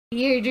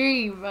Your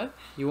dream.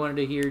 You wanted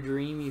to hear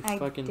dream, you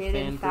fucking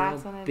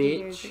fangirl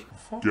bitch.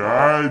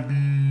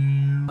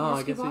 Daddy. Oh,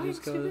 I guess we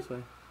just go this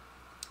way.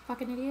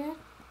 Fucking idiot.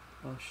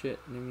 Oh shit,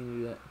 I didn't mean to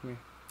do that. Come here.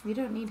 You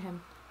don't need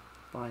him.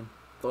 Fine.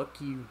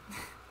 Fuck you.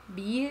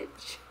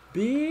 Bitch.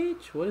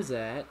 Bitch, what is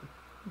that?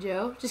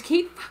 Joe, just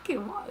keep fucking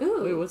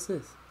ooh. Wait, what's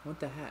this? I want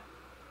the hat.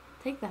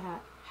 Take the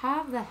hat.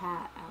 Have the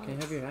hat, Alex. Can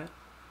I have your hat?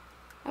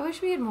 I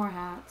wish we had more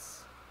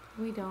hats.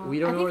 We don't. We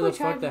don't know where the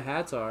fuck the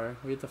hats are.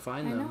 We have to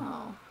find them. I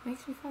know.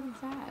 Makes me fucking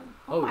sad.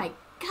 Oh my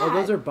god. Oh,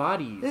 those are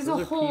bodies. There's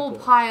those a whole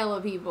people. pile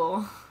of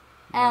people.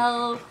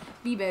 L,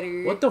 be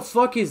better. What the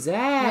fuck is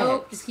that?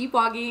 Nope, just keep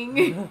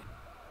walking.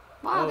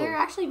 Wow, Oh. there are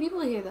actually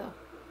people here though.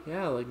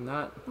 Yeah, like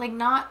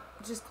not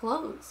just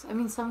clothes. I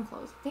mean, some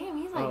clothes. Damn,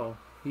 he's like. Oh,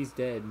 he's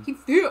dead. He's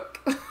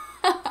thick.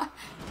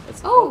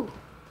 That's oh.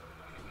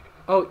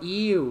 Oh,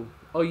 ew.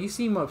 Oh, you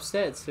seem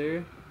upset,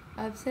 sir.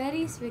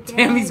 Upsetty spaghetti.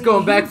 Damn, he's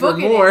going back for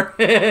more.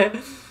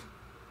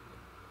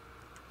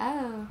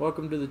 Oh.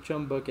 Welcome to the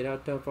chum bucket. How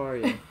tough are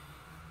you?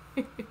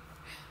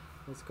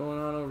 What's going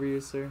on over here,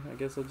 sir? I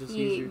guess I'll just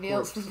use your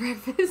nails corpse. for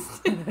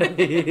breakfast.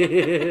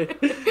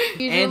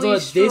 Angela,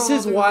 this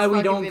is why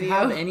we don't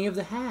have any of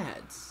the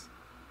hats.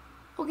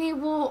 Okay,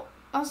 well,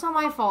 that's not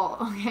my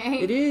fault,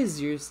 okay? It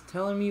is. You're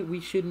telling me we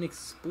shouldn't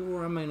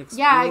explore. I'm an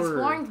explorer. Yeah,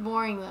 exploring's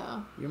boring,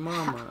 though. Your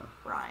mama.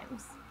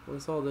 Rhymes.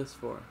 What's all this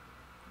for?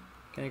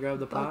 Can I grab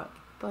the pot?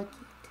 Bucket.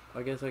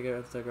 I guess I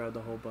have to grab the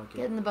whole bucket.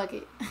 Get in the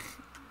bucket.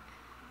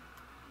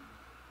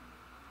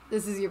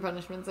 This is your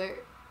punishment, sir.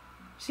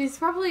 She's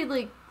probably,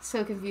 like,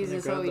 so confused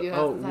as to what we do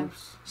half the time.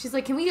 Oops. She's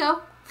like, can we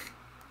go?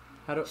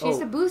 She has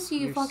to boost you,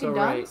 you fucking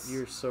dunce.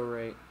 You're so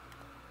right.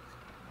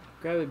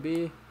 Grab it,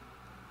 B.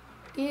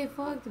 Yeah,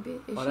 fuck the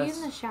bitch. Is she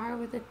in the shower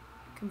with the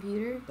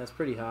computer? That's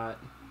pretty hot.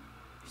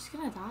 She's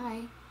gonna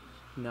die.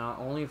 No,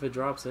 only if it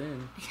drops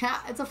in.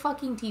 Yeah, it's a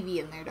fucking TV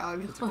in there,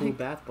 dog. It's a cool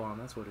bath bomb,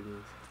 that's what it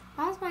is.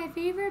 That's my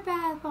favorite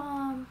bath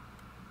bomb.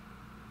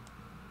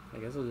 I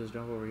guess I'll just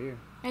jump over here.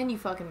 And you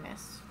fucking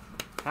missed.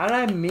 How did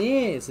I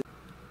miss?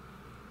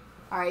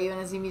 Alright, you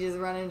wanna see me just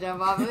run and jump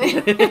off of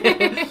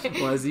it?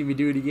 Wanna see me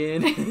do it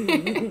again?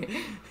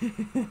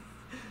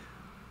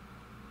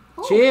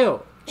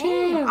 Chill!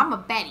 Chill! I'm a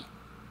Betty.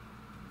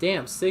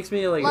 Damn, 6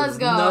 minutes like Let's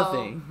go.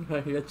 Nothing. I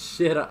got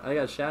shit. I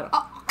got shot.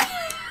 Oh.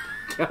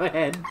 Go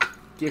ahead.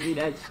 Give me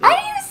that shit. I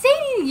didn't even say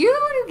anything. You're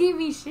the one who gave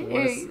me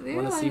shit.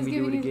 Wanna see me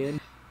do it again?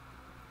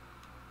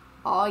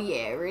 Oh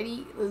yeah,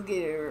 ready? Let's get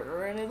it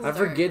running. I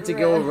forget to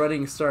go a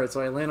running start, so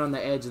I land on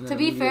the edge and then. To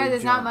be fair,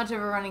 there's jump. not much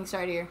of a running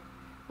start here.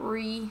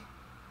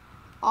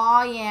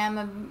 Oh yeah, I'm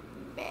a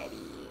Betty.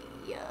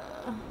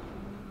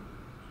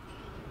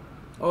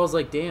 Oh, I was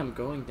like, damn,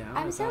 going down.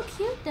 I'm so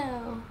cute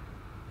though.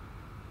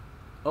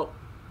 Oh,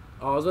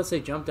 I was about to say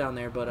jump down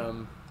there, but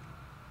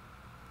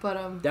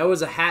that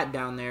was a hat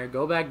down there.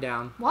 Go back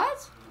down.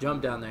 What?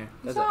 Jump down there.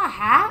 You saw a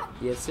hat?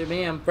 Yes, sir,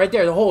 ma'am. Right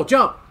there, the hole.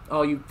 Jump.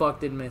 Oh, you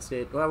fucking missed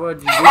it. What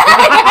did you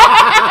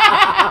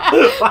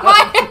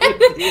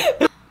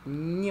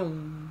do?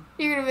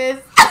 You're gonna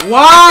miss.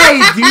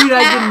 Why, dude?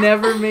 I could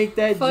never make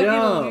that fucking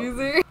jump.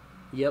 Loser.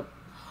 Yep.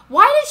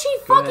 Why did she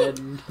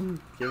fucking?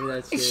 Give me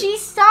that shit. She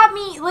stopped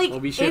me like. Well,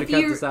 be sure to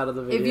cut this out of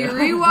the video. If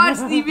you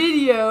rewatch the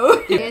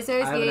video. I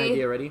have an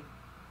idea. Ready?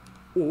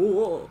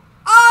 Ooh.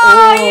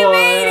 Oh, you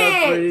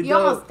made it! You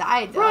almost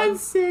died, dog. Run,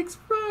 6,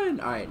 run!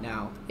 Alright,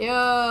 now.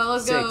 Yo,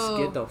 let's 6, go.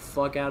 get the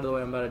fuck out of the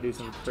way. I'm about to do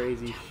some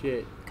crazy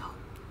shit. Go.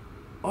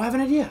 Oh, I have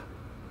an idea.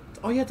 That's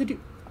all you have to do.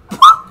 How'd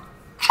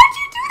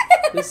you do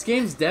that? This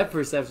game's depth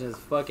perception is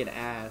fucking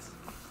ass.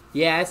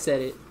 Yeah, I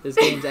said it. This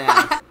game's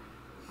ass.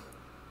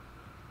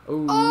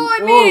 Ooh. Oh, I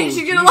made it.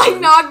 She's gonna, like,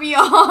 knock me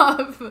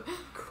off.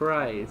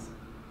 Christ.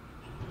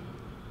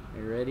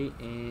 Are you ready?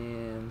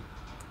 And...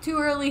 Too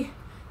early.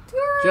 Too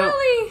Jump.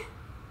 early.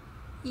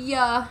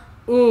 Yeah.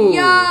 Ooh,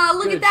 yeah,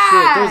 look good at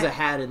that. Shit. There's a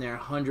hat in there,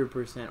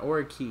 100%, or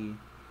a key.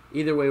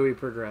 Either way, we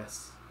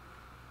progress.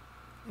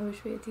 I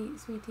wish we had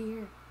sweet tea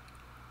here.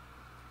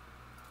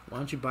 Why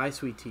don't you buy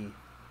sweet tea?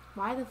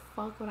 Why the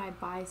fuck would I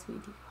buy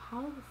sweet tea?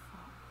 How the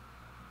fuck?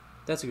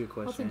 That's a good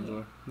question, Angela.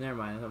 Here? Never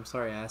mind. I'm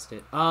sorry I asked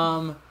it.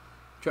 Yeah,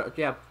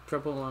 try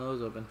pulling one of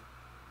those open.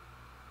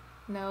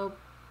 Nope.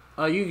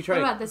 Oh, you can try.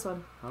 What about this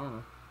one? I don't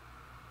know.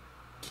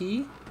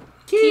 Key?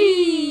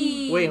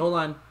 Key! Wait, hold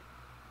on.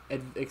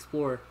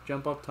 Explore.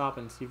 Jump up top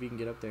and see if you can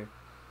get up there.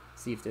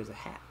 See if there's a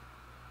hat.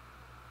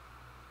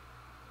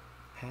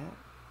 Hat?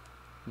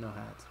 No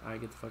hats. Alright,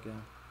 get the fuck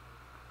down.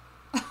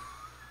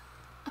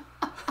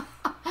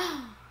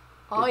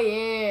 Oh,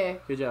 yeah.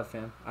 Good job,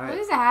 fam. Alright.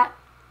 Where's the hat?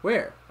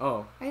 Where?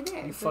 Oh. Right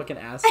there. You fucking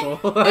asshole.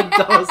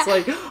 I was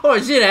like, oh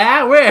shit, a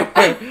hat? Where?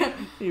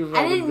 You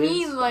I didn't bitch.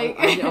 mean, like...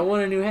 I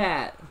want a new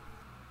hat.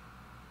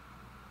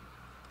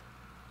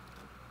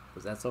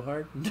 Was that so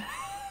hard?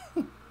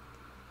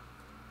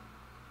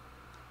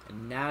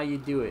 And now you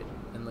do it.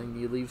 And then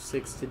you leave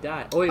 6 to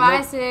die. Oh wait, Bye,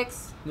 no.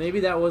 6. Maybe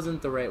that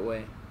wasn't the right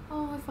way.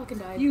 Oh, I fucking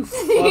died. You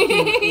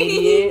fucking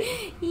idiot.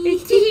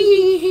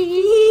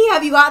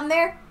 Have you gotten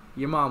there?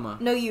 Your mama.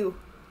 No, you.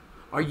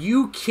 Are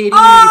you kidding me?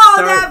 Oh,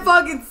 that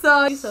fucking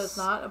sucks. So it's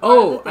not.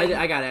 Oh, I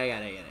got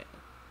it.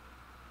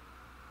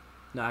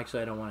 No,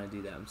 actually, I don't want to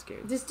do that. I'm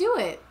scared. Just do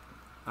it.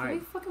 All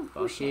right. Fucking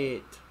push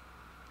it.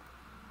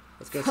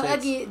 Let's go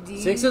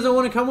 6. 6 doesn't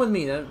want to come with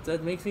me.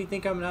 That makes me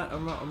think I'm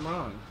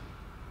wrong.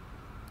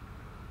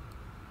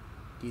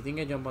 Do you think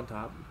I jump on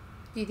top?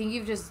 Do you think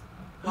you've just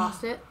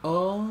lost it?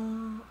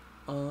 I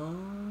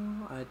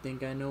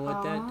think I know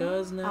what that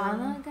does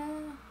now.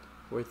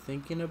 We're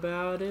thinking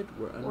about it.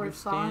 We're understanding. We're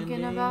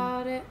talking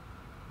about it.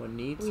 What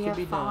needs to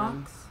be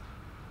done.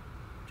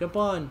 Jump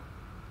on.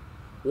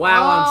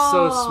 Wow, I'm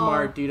so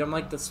smart, dude. I'm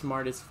like the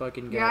smartest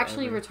fucking guy. You're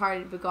actually ever.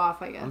 retarded, but go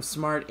off, I guess. I'm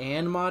smart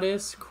and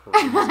modest.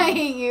 Crazy. I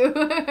hate you.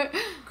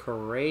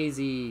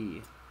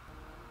 Crazy.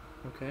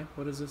 Okay,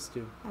 what does this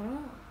do? I don't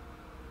know.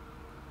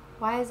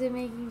 Why is it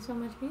making so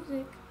much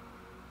music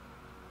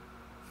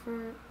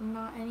for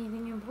not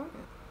anything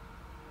important?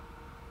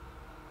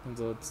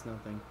 Until it's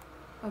nothing.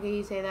 Okay,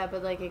 you say that,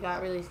 but like it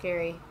got really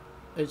scary.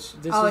 It's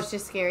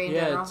just scary in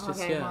general? It's just,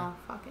 okay, well,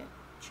 fuck it.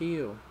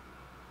 Chill.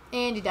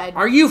 And you died.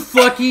 Are you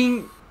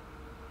fucking...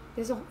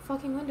 There's a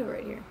fucking window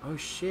right here. Oh,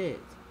 shit.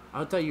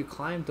 I thought you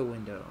climbed the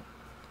window.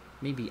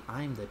 Maybe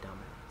I'm the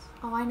dumbass.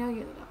 Oh, I know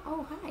you're the dumbass.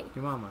 Oh, hi.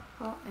 Your mama.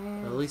 Oh,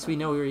 and at least we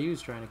know where you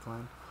was trying to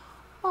climb.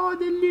 Oh,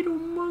 the little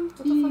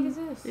monkey. What the fuck is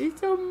this?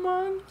 It's a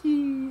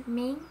monkey.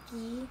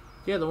 Monkey?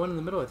 Yeah, the one in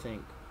the middle, I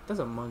think. That's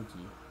a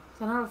monkey. Is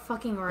that not a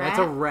fucking rat? That's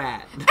a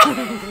rat.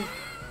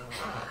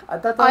 I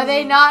thought Are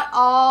they not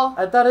all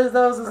I thought that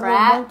was a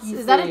rats? Monkey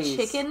Is that a face.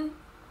 chicken?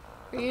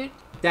 Dude?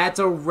 That's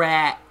a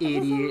rat,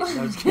 idiot. No,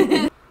 I'm just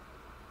kidding.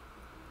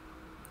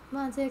 Come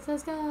on, 6,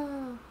 let's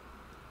go.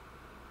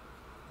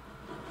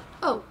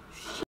 Oh,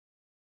 shit.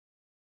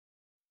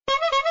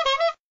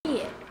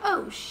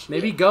 Oh, shit.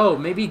 Maybe go,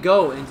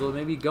 Angela.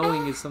 Maybe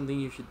going is something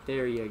you should...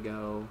 There you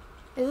go.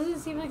 It doesn't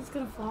seem like it's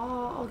gonna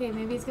fall. Okay,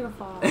 maybe it's gonna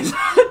fall. It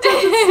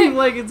doesn't seem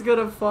like it's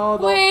gonna fall,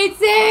 though. Wait,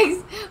 6!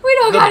 We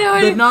don't gotta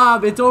do it. The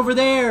knob, it's over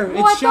there.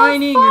 What it's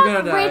shining. The fuck, You're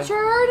gonna die.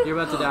 Richard? You're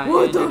about to die.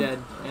 What And you're dead.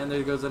 And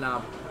there goes the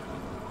knob.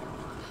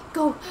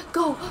 Go,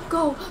 go,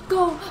 go,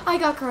 go. I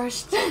got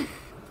crushed.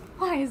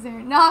 Why is there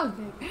a knob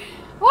there?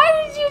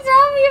 Why did you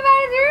tell me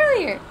about it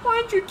earlier?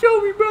 Why didn't you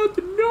tell me about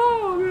the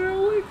knob,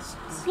 Alex?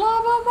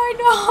 Slob on my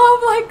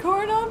knob like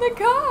corn on the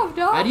cob,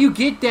 dog. How do you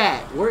get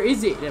that? Where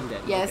is it? I'm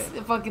dead. Yes, okay.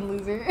 the fucking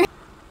loser.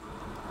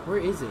 Where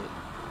is it?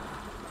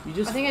 You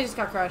just... I think I just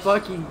got crushed.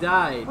 Fucking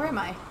died. Where am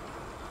I?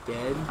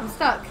 Dead. I'm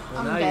stuck.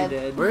 Well, I'm now dead.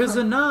 You're dead. Where's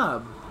the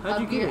knob?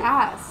 How'd you get your it?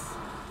 Ass.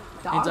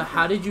 Dog. And so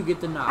how did you get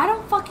the knob? I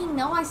don't fucking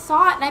know. I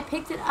saw it and I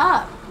picked it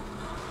up.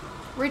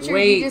 Richard,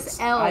 Wait, you just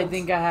L'd. I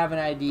think I have an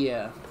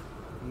idea.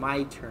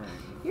 My turn.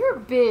 You're a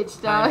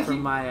bitch, dog. Time for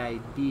my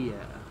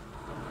idea.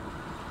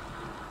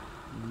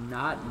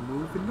 Not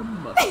moving the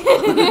muscle.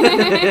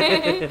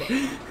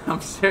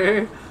 I'm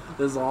sure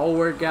this will all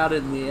work out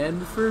in the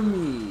end for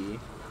me.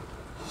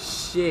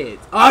 Shit.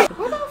 Oh.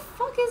 Where the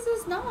fuck is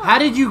this knob? How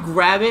did you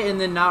grab it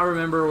and then not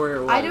remember where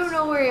it was? I don't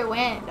know where it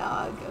went,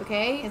 dog.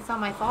 Okay? It's not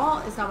my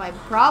fault. It's not my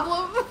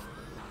problem.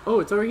 Oh,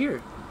 it's over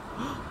here.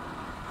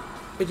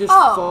 It just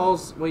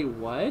falls. Wait,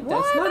 what?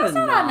 That's not a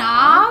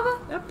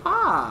knob. That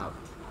popped.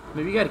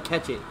 Maybe you gotta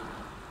catch it.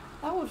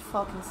 That would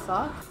fucking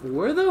suck.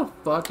 Where the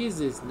fuck is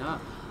this knob?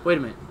 Wait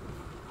a minute.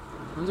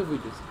 What if we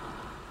just...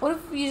 What if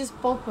you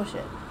just both push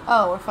it?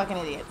 Oh, we're fucking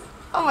idiots.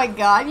 Oh my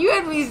god, you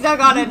had me stuck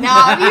on a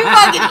knob. You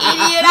fucking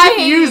idiot. I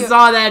hate you. You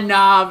saw that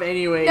knob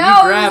anyway. No,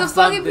 you grabbed it was a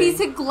fucking something. piece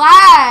of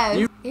glass.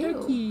 You Ew.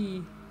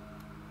 Decky.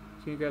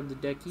 Can you grab the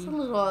decky? It's a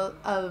little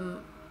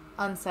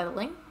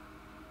unsettling.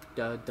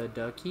 The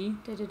ducky?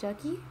 The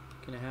ducky?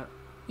 Can I have...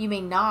 You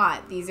may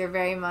not. These are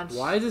very much...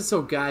 Why is it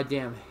so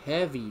goddamn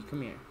heavy?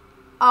 Come here.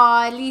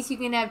 Aw, at least you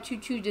can have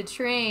choo-choo the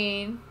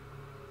train.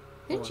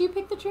 Didn't you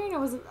pick the train, or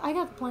was it... I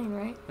got the plane,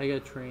 right? I got a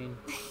train.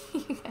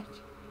 You got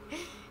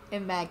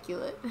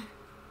immaculate.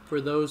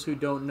 For those who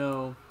don't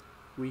know,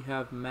 we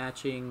have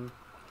matching...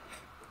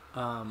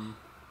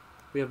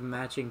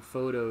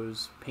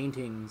 photos,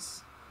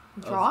 paintings.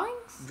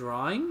 Drawings?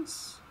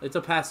 Drawings? It's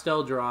a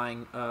pastel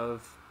drawing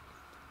of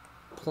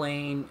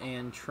plane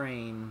and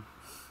train.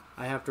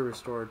 I have to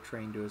restore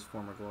train to his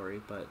former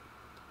glory, but...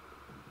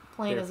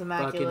 Plane is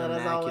immaculate,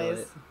 as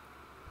always.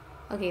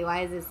 Okay,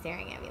 why is it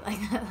staring at me like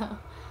that, though?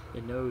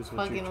 It knows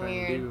what fucking you're trying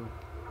weird. to do.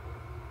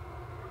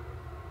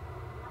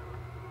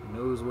 It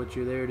knows what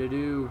you're there to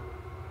do.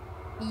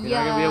 You're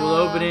not going to be able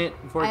to open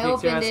it before it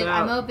kicks your ass out.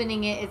 I'm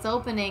opening it. It's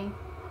opening.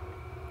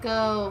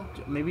 Go.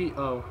 Maybe...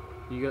 Oh.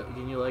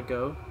 Can you let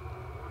go?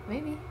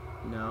 Maybe.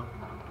 No.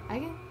 I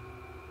can.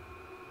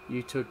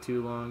 You took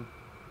too long.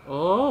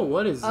 Oh,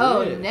 what is this?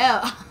 Oh,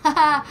 no.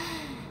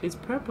 It's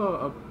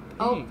purple.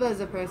 Oh, there's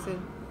a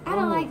person. I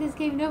don't like this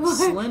game no more.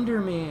 Slender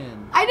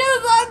Man. I know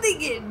what I'm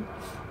thinking.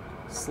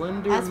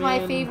 Slender That's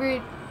Man. my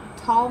favorite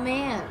tall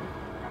man.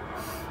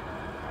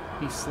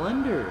 He's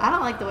slender. I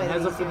don't like the way he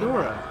that has a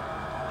fedora.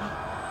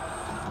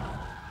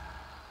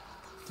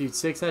 That. Dude,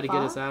 6 had to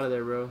get us out of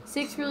there, bro.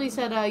 6 really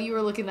said you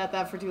were looking at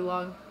that for too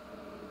long.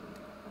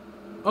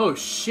 Oh,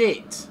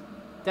 shit.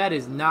 That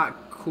is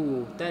not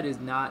cool. That is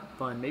not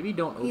fun. Maybe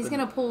don't open He's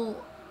going to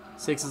pull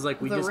 6 is like,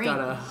 we just ring.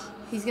 gotta...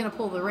 He's gonna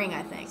pull the ring,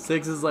 I think.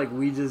 6 is like,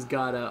 we just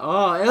gotta...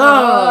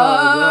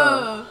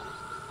 No.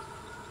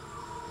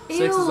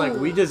 6 is like,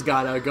 we just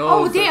gotta go.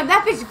 Oh, damn,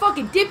 that bitch is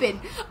fucking dipping.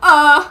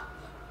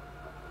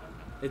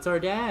 It's our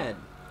dad.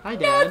 Hi,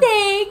 Dad. No,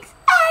 thanks.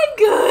 I'm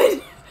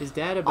good. Is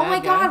Dad a bad guy? Oh, my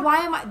God, why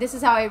am I... This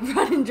is how I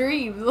run in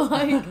dreams.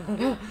 Like,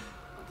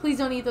 please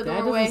don't eat the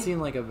doorway. Dad doesn't seem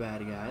like a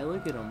bad guy.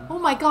 Look at him. Oh,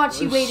 my God,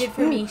 she waited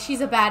for me.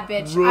 She's a bad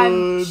bitch.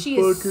 She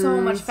is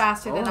so much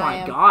faster than I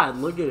am. Oh, my God,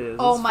 look at it.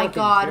 Oh, my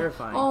God.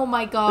 Terrifying. Oh,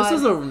 my God.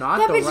 This is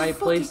not the right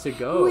place to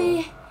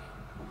go.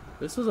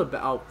 This was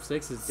about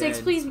 6 is dead.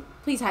 6,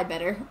 please hide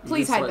better.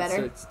 Please hide better.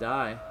 6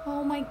 die.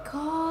 Oh, my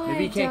God.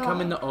 Maybe he can't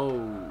come in the...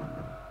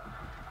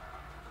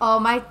 Oh,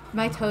 my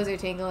toes are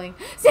tingling.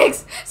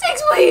 6,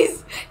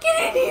 please, get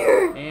in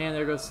here. And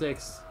there goes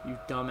 6. You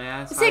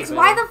dumbass. 6,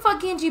 why the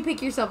fuck can't you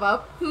pick yourself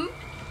up?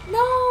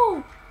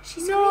 No,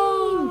 she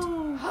screamed.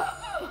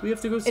 We have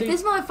to go save If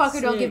this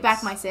motherfucker don't give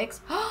back my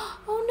 6,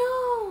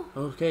 oh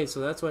no. Okay, so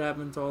that's what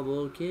happened to all the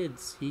little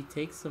kids. He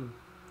takes them.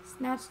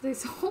 Snatch their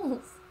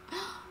souls.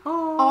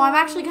 Oh, I'm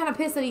actually kind of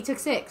pissed that he took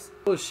 6.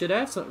 Oh shit,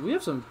 we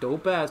have some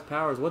dope ass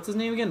powers. What's his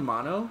name again?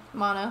 Mono.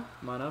 Okay.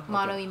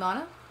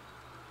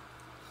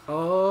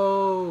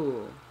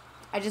 Oh.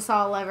 I just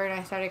saw a lever and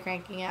I started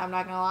cranking it. I'm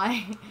not gonna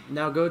lie.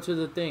 Now go to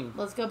the thing.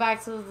 Let's go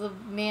back to the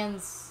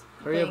man's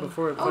Hurry up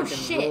before it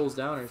fucking rolls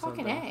down or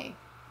fucking something. A.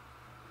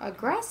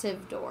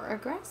 Aggressive door.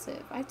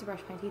 Aggressive. I have to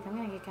brush my teeth. I'm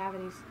gonna get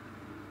cavities.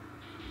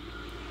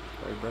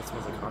 Sorry, breath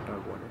smells like hot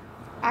dog water.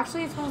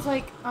 Actually, it smells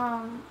like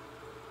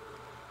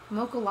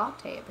mocha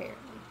latte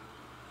apparently.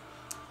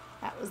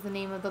 That was the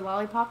name of the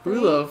lollipop.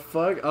 Who the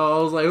fuck? Oh,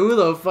 I was like, who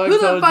the fuck told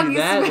you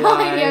that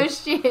lie? Yo,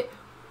 shit.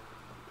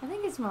 I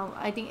think it smells.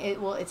 I think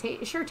it. Well,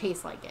 it sure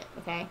tastes like it.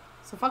 Okay,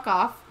 so fuck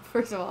off.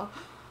 First of all,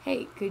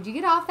 hey, could you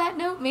get off that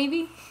note,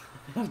 maybe?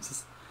 I'm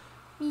just.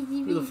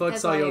 Who the fuck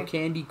saw your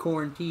candy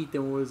corn teeth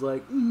and was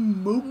like,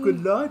 mocha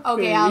latte?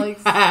 Okay,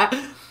 Alex.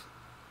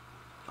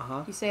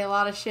 You say a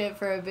lot of shit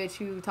for a bitch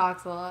who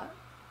talks a lot.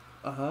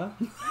 I'm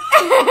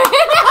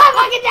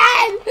fucking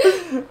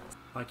dead.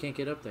 I can't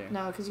get up there.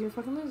 No, because you're a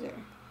fucking loser.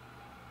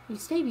 You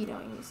stay be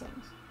doing these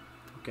things.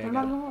 Okay. Jump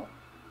down in the hole.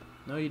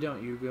 No, you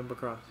don't. You jump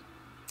across.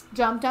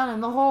 Jump down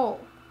in the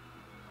hole.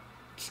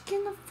 Just get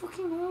in the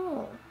fucking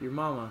hole. Your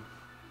mama.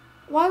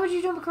 Why would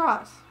you jump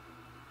across?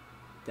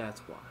 That's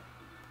why.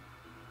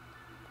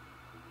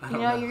 You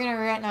know, you're gonna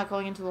regret not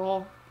going into the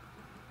hole.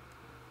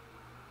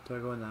 Do I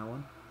go in that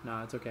one?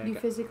 No, it's okay. You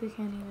physically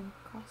can't even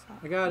cross that.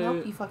 I got it.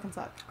 Nope, you fucking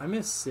suck. I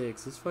missed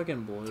 6. This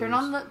fucking blows. Turn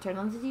on the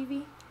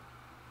TV.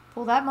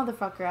 Pull that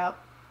motherfucker out.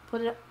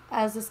 Put it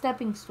as a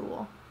stepping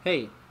stool.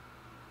 Hey.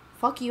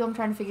 Fuck you, I'm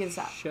trying to figure this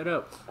out. Shut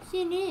up.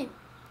 Sit in.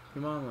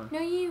 Your mama. No,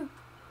 you.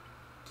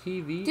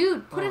 TV?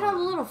 Dude, put it on a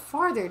little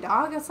farther,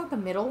 dog. That's not the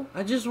middle.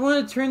 I just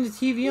want to turn the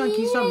TV on.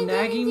 Can you stop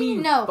nagging me?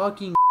 No.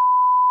 Fucking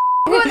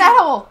Go in that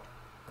hole.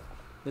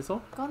 This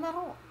hole? Go in that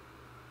hole.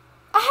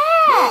 A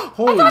hat!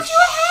 Holy I got you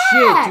a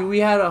hat! Shit, dude, we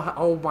had a...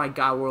 Oh my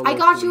god, we're a I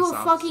got you a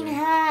fucking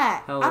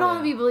hat. Hell I don't want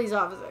to be a police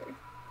officer.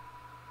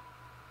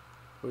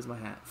 Where's my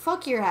hat?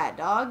 Fuck your hat,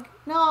 dog.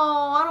 No,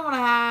 I don't want a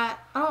hat.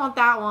 I don't want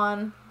that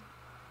one.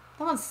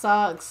 That one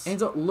sucks.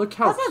 Angel, look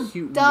how That's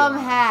cute a dumb we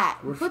are. hat.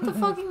 Put the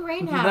fucking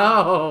rain hat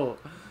No.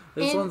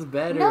 This one's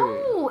better.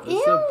 No,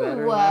 this is a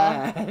better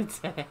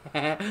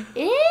hat.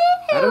 Ew.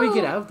 How do we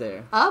get out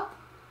there? Up?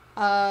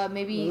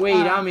 Maybe... Wait,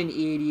 I'm an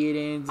idiot,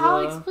 Angela.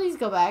 Alex, please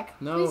go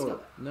back. No, please go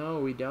back. No,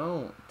 we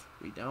don't.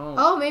 We don't.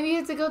 Oh, maybe you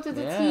have to go through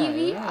the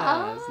TV?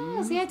 Yeah.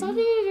 Oh, see, I told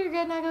you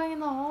you're not going in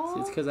the hole.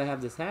 See, it's because I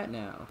have this hat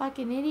now.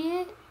 Fucking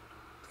idiot.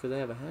 It's because I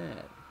have a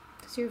hat.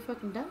 Because you're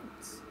fucking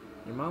dunce.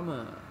 Your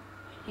mama.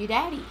 Your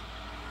daddy.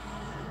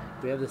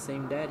 We have the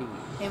same daddy.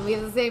 And we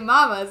have the same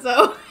mama,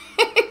 so...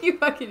 you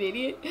fucking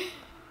idiot.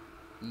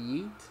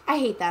 Yeet. I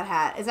hate that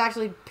hat. It's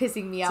actually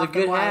pissing me off a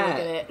good the more hat. I look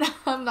at it.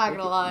 I'm not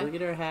gonna lie. Look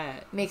at her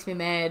hat. Makes me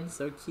mad.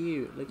 So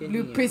cute. Look at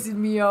You're me. pissing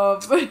me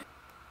off.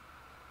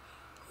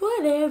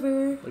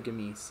 Whatever. Look at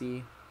me.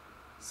 See?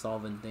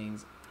 Solving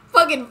things.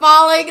 Fucking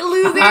falling,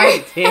 loser.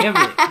 God damn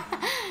it.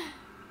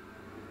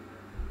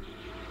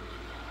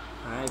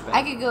 Alright,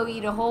 I could go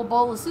eat a whole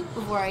bowl of soup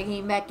before I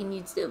came back and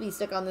you'd still be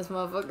stuck on this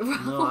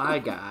motherfucker. No, I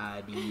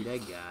got it. I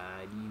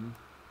got him.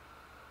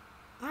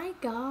 I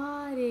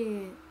got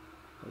it.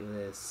 Look at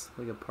this.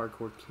 Look at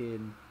parkour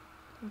kid.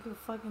 You're a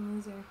fucking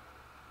loser.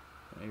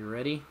 Are you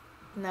ready?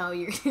 No,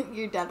 your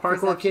depth Parkour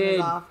perception kid.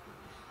 is off.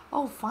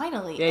 Oh,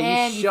 finally. Yeah,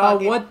 and you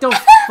shot. What the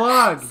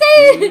fuck? Say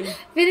it.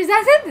 Finish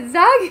that sentence,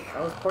 dog.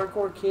 That was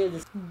parkour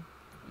kid.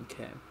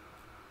 Okay.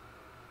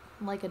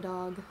 Like a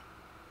dog.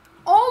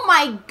 Oh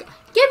my god.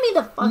 Give me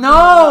the fucking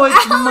No, it's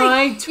Alex,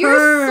 my turn.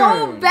 You're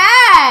so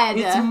bad.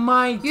 It's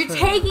my turn. You're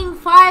taking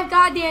 5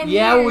 goddamn years.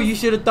 Yeah, well, you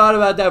should have thought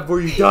about that before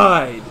you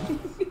died.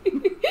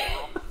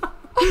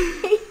 I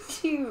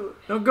hate you.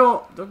 Don't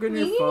go on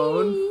your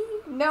phone.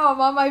 No,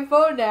 I'm on my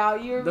phone now.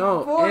 You're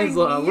boring.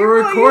 Angela,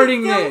 we're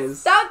recording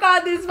this. Stuck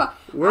on this phone.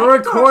 We're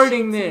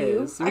recording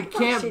this. We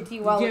can't be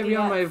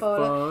on my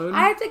phone.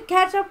 I have to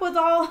catch up with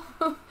all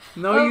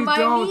No, of you my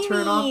don't. memes.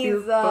 Turn off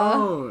your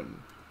phone.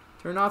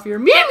 Turn off your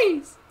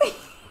memes.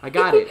 I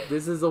got it.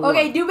 This is the one.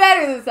 Okay, do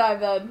better this time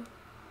then.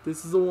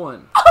 This is the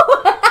one.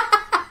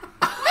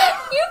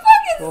 You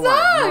fucking suck.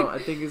 No, I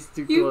think it's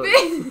too close.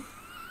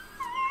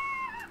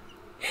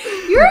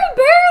 You're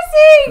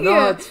embarrassing.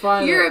 No, it's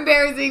fine. You're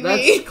embarrassing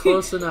me. That's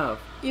close enough.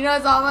 You know,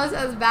 it's almost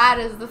as bad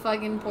as the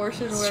fucking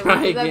portion where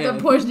we have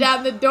to push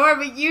down the door,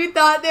 but you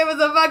thought there was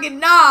a fucking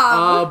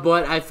knob.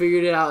 But I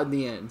figured it out in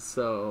the end,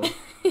 so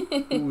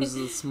who's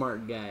the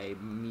smart guy?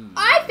 Me.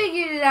 I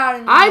figured it out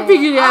in the end. I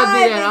figured it out in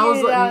the end.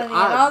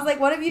 I was like,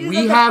 what if you just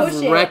we have to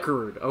push it?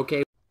 Record,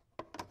 okay?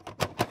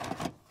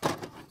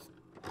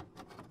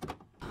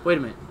 Wait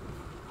a minute.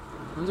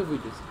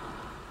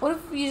 What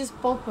if you just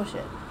both push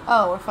it?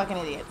 Oh, we're fucking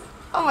idiots.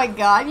 Oh my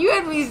god, you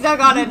had me stuck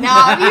on a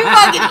knob, you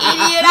fucking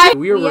idiot!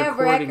 We have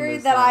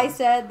record that I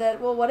said that,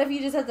 well, what if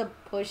you just had to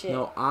push it?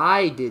 No,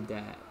 I did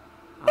that.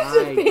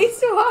 Face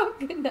swap,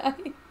 good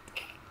night.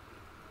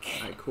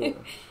 Alright, cool.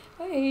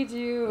 I hate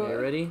you. Okay,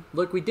 ready?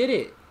 Look, we did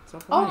it.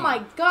 Oh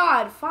my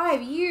god,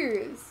 5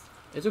 years.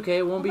 It's okay,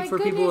 it won't be for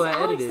people that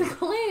edited. The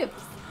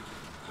clips.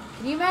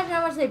 Can you imagine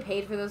how much they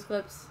paid for those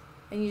clips?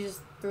 And you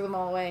just threw them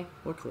all away.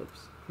 What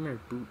clips? Come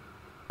here, boot.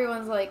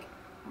 Everyone's like,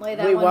 lay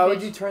that Wait, one why bitch.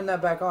 would you turn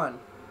that back on?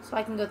 So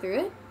I can go through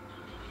it?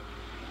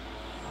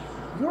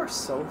 You are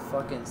so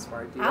fucking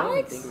smart, dude. Alex? I didn't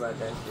even think about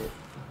that shit.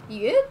 You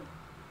good?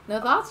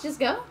 No thoughts? Just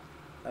go?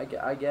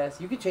 I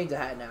guess. You could change the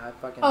hat now. I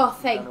fucking... Oh,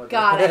 thank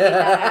God I hate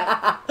that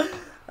hat.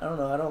 I don't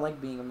know. I don't like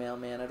being a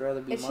mailman. I'd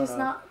rather be It's mono. just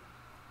not...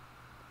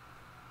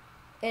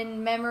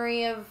 In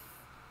memory of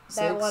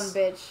that one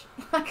bitch.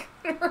 I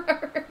couldn't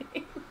remember her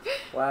name.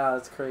 Wow,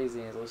 that's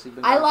crazy. Well,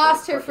 I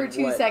lost her for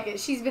 2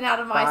 seconds. She's been out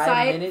of my 5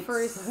 sight minutes?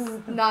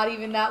 for not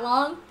even that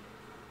long.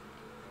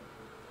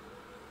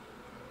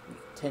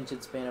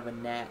 Attention span of a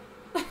gnat.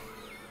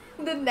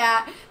 The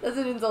gnat. That's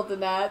an insult to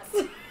gnats.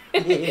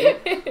 Yeah.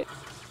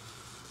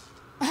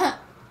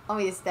 Want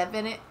me to step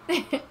in it?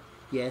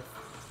 Yes.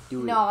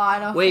 Do it. No, I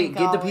don't Wait, think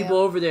get the people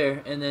over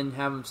there and then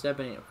have them step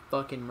in it and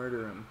fucking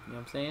murder them. You know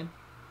what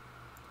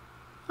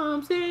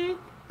I'm saying?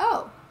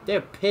 Oh.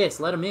 They're pissed.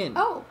 Let them in.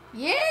 Oh.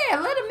 Yeah,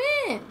 let them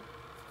in.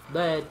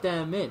 Let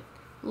them in.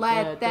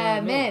 Let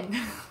them in.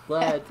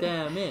 Let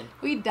them in.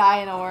 We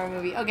die in a horror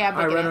movie. Okay, I'm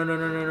booking it.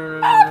 No.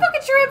 Oh,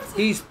 fucking trips.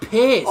 He's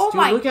pissed. Oh dude,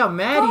 my look how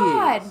mad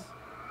God. he is.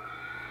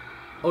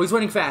 Oh, he's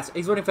running fast.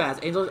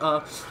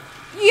 Angel,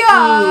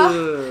 yeah.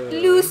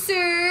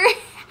 Looser.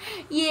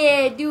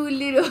 Yeah, do a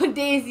little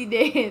daisy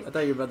dance. I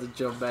thought you were about to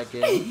jump back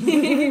in.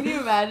 Can you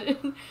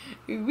imagine?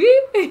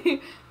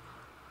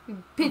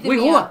 Wait,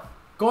 hold on.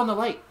 Go on the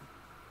light.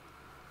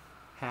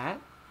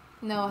 Hat?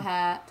 No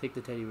hat. Take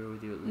the teddy bear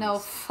with you at least. No,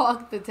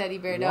 fuck the teddy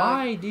bear dog.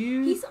 Why,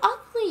 dude? He's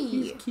ugly.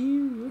 He's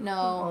cute.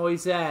 No. Oh,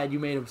 he's sad. You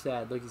made him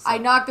sad. Look, he's sad. I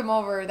knocked him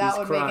over. That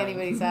would crying. make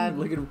anybody sad.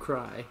 Look at him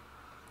cry.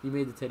 You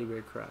made the teddy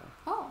bear cry.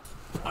 Oh.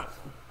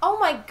 Oh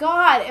my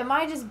god. Am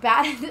I just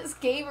bad at this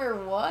game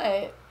or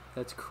what?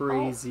 That's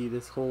crazy.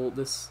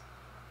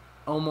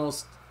 Oh.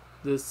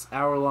 This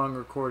hour-long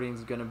recording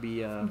is gonna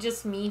be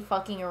just me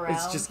fucking around.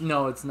 It's just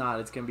no, it's not.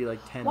 It's gonna be like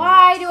 10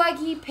 Why minutes. do I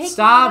keep picking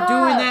Stop it up?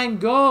 doing that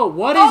and go.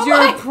 What is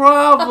your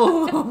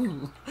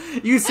problem?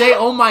 You say,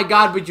 "Oh my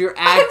god," but you're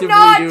actively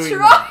doing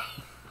that.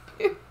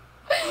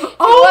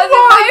 Oh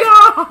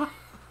my god!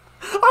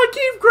 I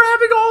keep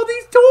grabbing all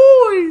these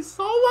toys.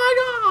 Oh my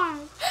god!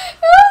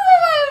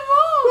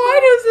 Why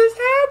does this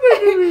happen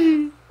to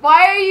me?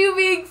 Why are you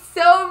being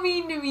so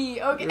mean to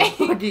me? Okay. You're a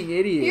fucking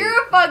idiot.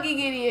 You're a fucking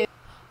idiot.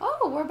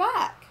 Oh, we're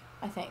back.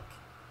 I think.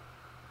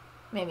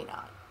 Maybe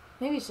not.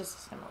 Maybe it's just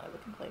a similar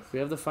looking place. We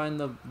have to find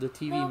the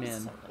TV man. It's a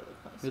similar looking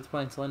place. We have to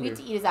find Slender. We have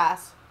to eat his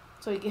ass.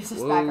 So he gives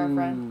us back our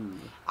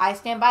friend. I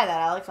stand by that,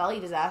 Alex. I'll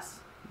eat his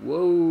ass.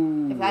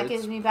 Whoa. If that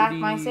gives me back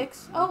my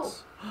 6. Oh.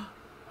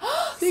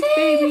 6,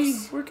 baby.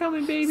 We're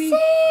coming, baby.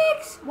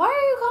 6. Why are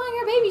you calling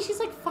her baby? She's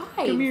like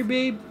 5. Come here,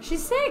 babe.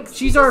 She's 6.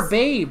 She's our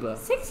babe.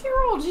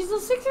 6-year-old. She's a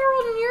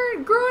 6-year-old and you're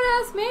a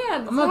grown-ass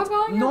man. I'm not.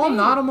 No, I'm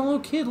not. I'm a little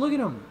kid. Look at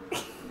him.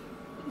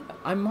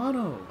 I'm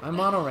mono. I'm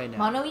mono right now.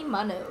 Mono-y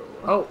mono.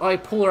 Oh, I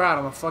pull her out.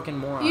 I'm a fucking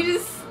moron. You're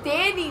just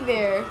standing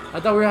there. I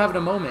thought we were having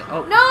a moment.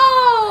 Oh.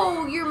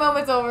 No! Your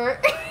moment's over.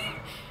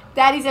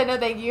 Daddy said no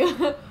thank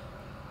you.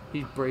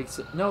 He breaks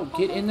it. No,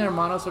 get in there,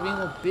 mono. Stop being a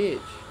little bitch.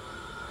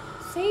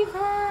 Save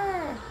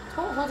her.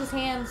 Hold his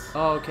hands.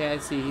 Oh, okay. I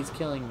see. He's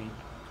killing me.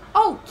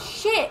 Oh,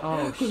 shit.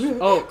 Oh,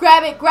 oh.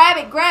 Grab it, grab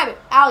it, grab it.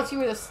 Alex, you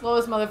were the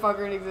slowest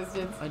motherfucker in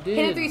existence. I did.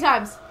 Hit it 3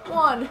 times.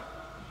 1.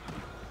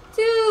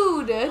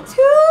 2.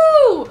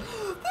 2.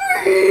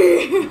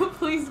 3.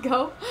 Please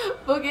go.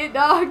 Book it,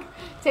 dog.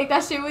 Take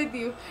that shit with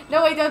you.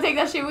 No, wait, don't take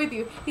that shit with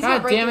you. He's God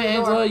gonna break damn it, through the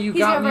Angela. door. You He's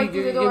got gonna me. break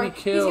through You're the gonna door. get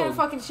me killed. He's gonna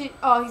fucking shit.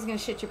 Oh, he's gonna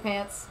shit your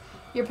pants.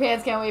 Your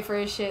pants can't wait for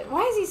his shit.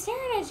 Why is he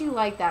staring at you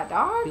like that,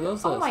 dog? He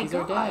loves oh us. my He's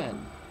God. our dad.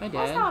 Hi, Dad.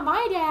 That's not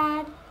my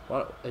dad.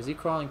 What? Is he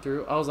crawling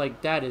through? I was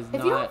like, Dad is If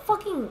not. you don't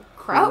fucking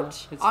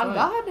crouch It's on fine.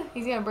 God,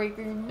 he's gonna break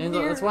through.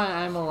 Angela, that's why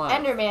I'm alive.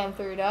 Enderman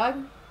through,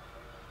 dog.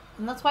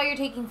 And that's why you're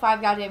taking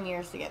 5 goddamn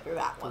years to get through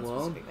that one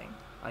specific thing.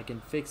 I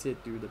can fix it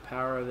through the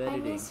power of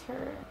editing. I miss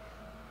her.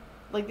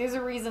 Like, there's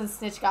a reason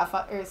Snitch got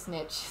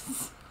Snitch.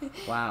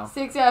 Wow.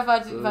 6 out of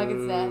 5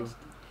 fucking snatched.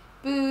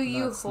 Boo,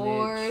 you Not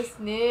whore,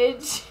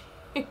 snitch.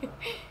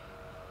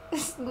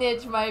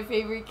 Snitch, my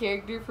favorite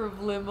character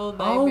from Limbo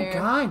Nightmare. Oh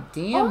god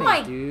damn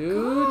it,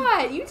 dude.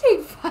 God, you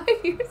take 5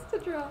 years to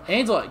draw.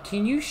 Angela,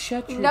 can you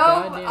shut your No,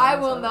 goddamn I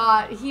ass will up?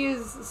 not. He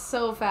is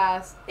so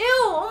fast. Ew,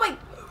 oh my.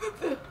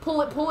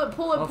 Pull it, pull it,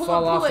 pull it, I'll pull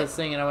fall it, pull off it. this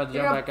thing and I'm gonna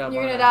jump back up.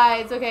 You're gonna aren't die,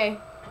 it's okay.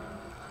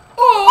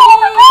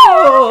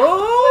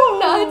 Oh!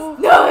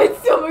 Nuts,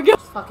 nuts, oh my god.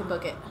 Just fucking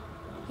book it.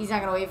 He's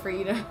not gonna wait for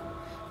you to,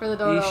 for the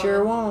door He to sure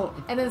open. won't.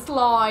 And then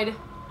slide.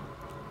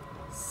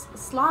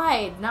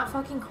 Slide, not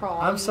fucking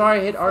crawl. I'm sorry,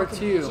 I hit fucking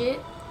R2. Midget.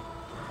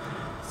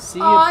 See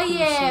ya, Oh pussy.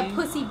 yeah,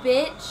 pussy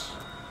bitch.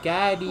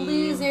 Got you.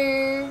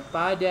 Loser.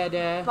 Bye,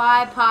 Dada.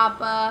 Bye,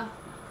 Papa.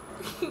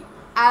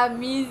 I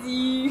miss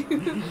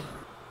you.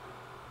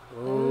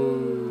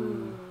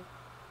 Oh.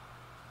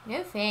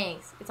 No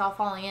thanks. It's all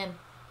falling in.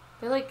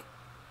 They're like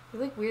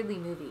weirdly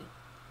movie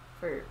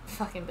for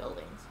fucking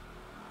buildings.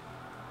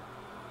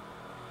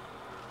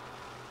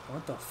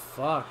 What the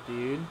fuck,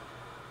 dude?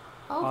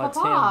 Oh, it's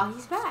Papa, him.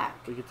 he's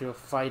back. We get to go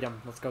fight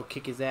him. Let's go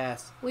kick his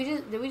ass.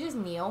 Did we just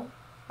kneel?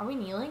 Are we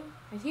kneeling?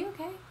 Is he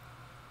okay?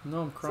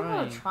 No, I'm There's a lot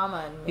crying. of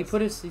trauma in He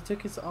this. he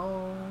took his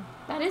own.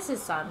 That is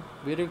his son.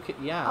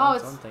 Yeah, Oh,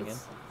 that's what I'm thinking.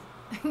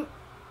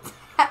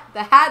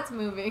 The hat's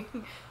moving.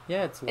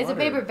 Yeah, it's water. It's a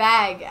paper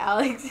bag,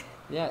 Alex.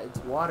 Yeah, it's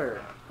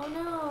water. Oh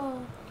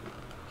no.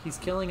 He's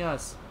killing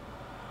us.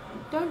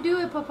 Don't do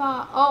it,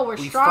 Papa. Oh, we're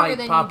We stronger fight,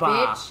 than Papa. you,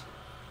 bitch.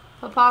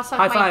 Papa suck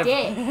High my five.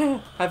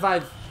 dick. High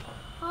five.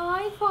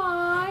 High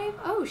five.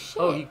 Oh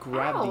shit. Oh, he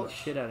grabbed the Ouch.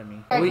 shit out of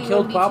me. He We killed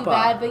wouldn't be Papa. Too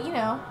bad, but you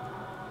know,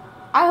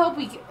 I hope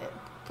we.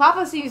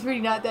 Papa seems pretty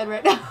not dead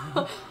right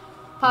now.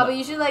 Papa,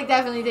 you should like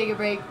definitely take a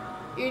break.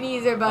 Your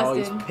knees are Oh,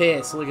 busted. he's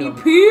pissed. Look at He him.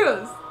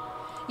 pissed.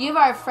 You have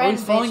our friend,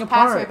 he's falling bitch.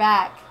 Pass her apart.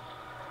 back.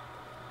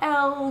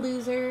 L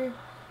loser.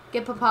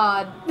 Get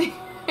papad.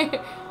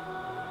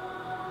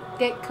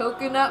 Get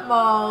coconut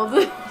mauled.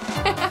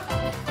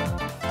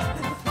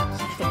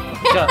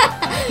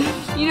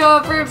 You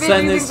know, for a bit,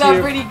 Send you this think that's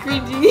here. pretty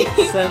cringy.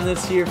 Send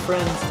this to your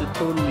friends to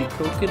totally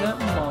coconut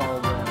mall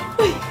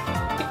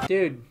them.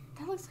 Dude,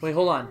 That looks like wait, it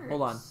hold on.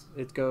 hurts.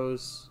 It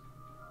goes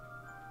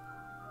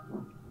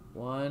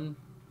 1,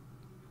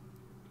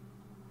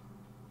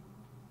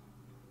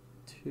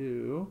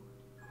 2.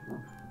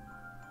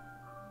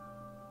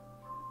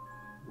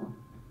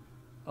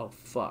 Oh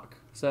fuck.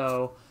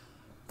 So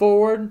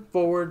forward,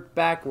 forward,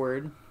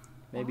 backward.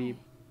 Maybe.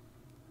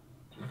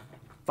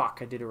 Fuck,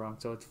 I did it wrong.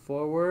 So it's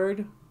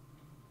forward.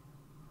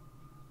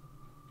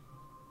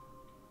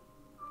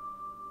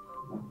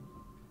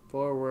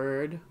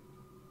 Forward.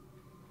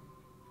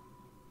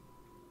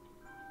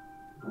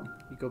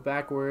 You go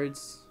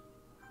backwards.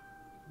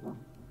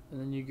 And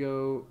then you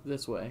go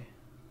this way.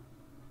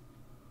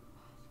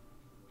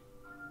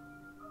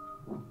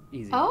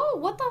 Easy. Oh,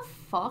 what the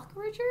fuck,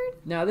 Richard?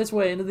 Now this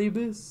way into the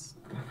abyss.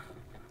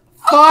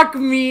 Fuck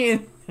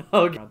me!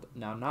 Okay.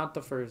 Now, not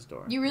the first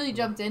door. You really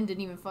jumped in,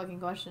 didn't even fucking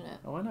question it.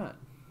 Oh, why not?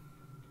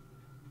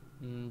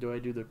 Do I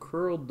do the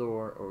curled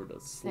door or the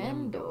slim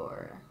Thin door?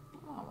 door.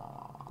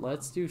 Aw.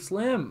 Let's do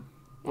slim.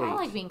 Yeah, Wait. I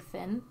like being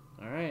thin.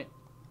 Alright.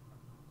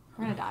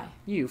 We're gonna die.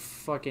 You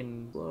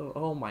fucking...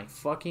 Oh my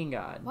fucking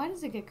god. Why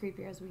does it get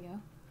creepier as we go?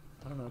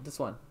 I don't know. This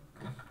one.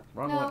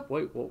 Wrong No. one.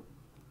 Wait, whoa.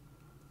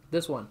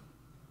 This one.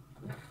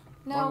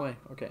 No. Wrong way.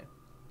 Okay.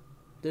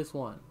 This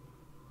one.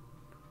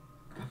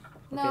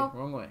 No. Okay,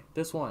 wrong way.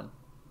 This one.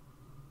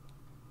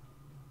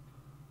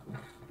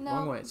 No.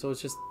 Wrong way. So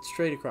it's just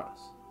straight across.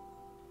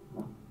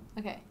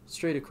 Okay.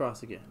 Straight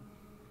across again.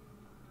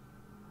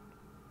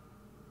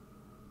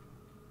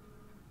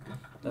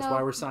 That's No.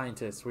 why we're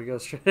scientists. We go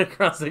straight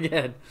across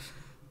again.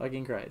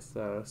 Fucking Christ.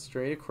 So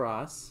straight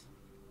across.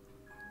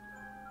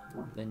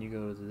 Then you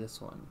go to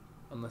this one.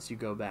 Unless you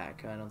go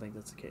back. I don't think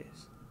that's the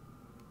case.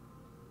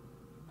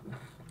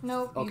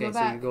 Nope. You Okay, go so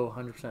back. you go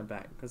 100%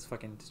 back. That's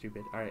fucking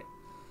stupid. Alright.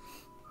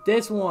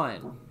 This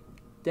one.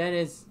 Then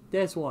it's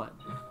this one.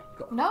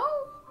 Go. No.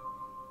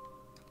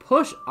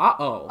 Push.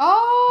 Uh-oh.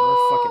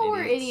 Oh, We're we're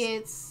fucking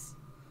idiots.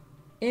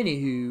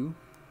 Anywho.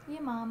 Yeah,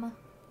 mama.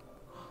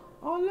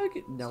 Oh, look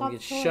at... Now Stop we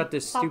the can toy. shut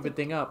this Stop stupid the-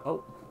 thing up.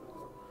 Oh.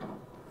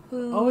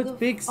 Who Oh, it's the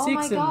Big Oh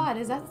my Six and- god,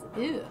 is that...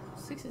 Ew.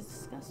 6 is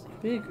disgusting.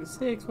 Big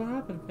Six, what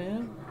happened,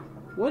 fam?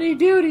 What did he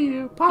do to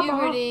you? Papa?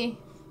 Puberty.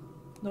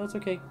 No, it's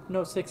okay.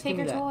 No, Six, Take give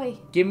me her that. toy.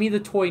 Give me the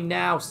toy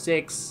now,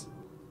 Six.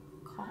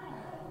 Call.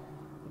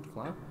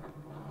 Clown?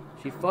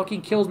 She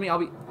fucking kills me. I'll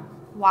be...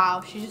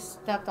 Wow, she just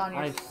stepped on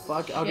your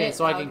Okay, shit,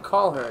 so I dog. can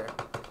call her.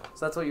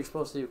 So that's what you're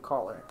supposed to do.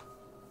 Call her.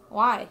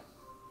 Why?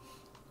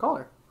 Call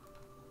her.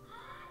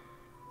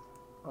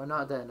 Oh,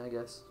 not then, I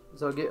guess.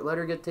 So let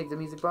her take the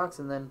music box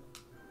and then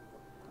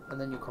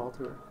you call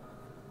to her.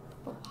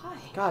 But why?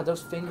 God,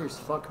 those fingers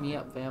fuck me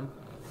up, fam.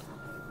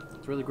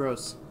 It's really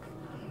gross.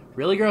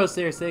 Really gross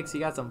there, Six.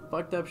 You got some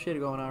fucked up shit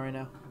going on right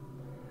now.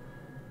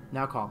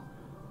 Now call.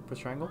 Press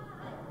triangle.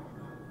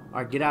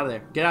 Alright, get out of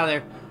there. Get out of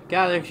there. Get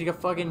out of there. She could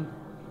fucking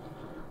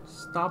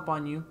stomp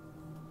on you.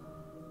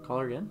 Call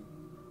her again.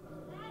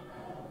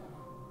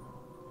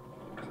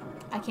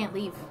 I can't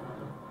leave.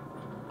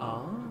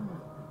 Oh.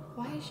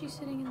 Why is she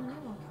sitting in the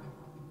middle?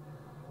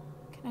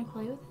 Can I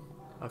play with it?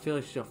 I feel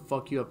like she'll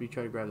fuck you up. You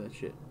try to grab that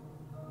shit.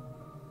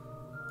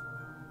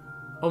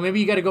 Oh, maybe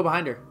you gotta go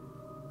behind her.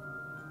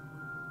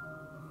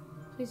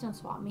 Please don't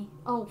swap me.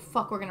 Oh,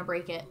 fuck, we're gonna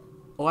break it.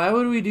 Why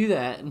would we do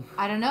that?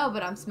 I don't know,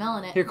 but I'm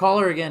smelling it. Here, call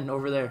her again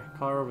over there.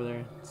 Call her over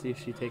there. See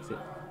if she takes it.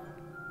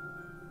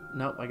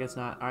 Nope, I guess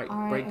not. Alright,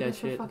 break that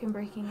shit. We're fucking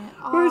breaking it.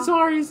 We're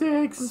sorry,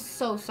 Six. I'm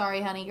so sorry,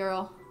 honey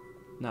girl.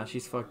 Nah,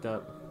 she's fucked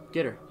up.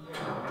 Get her.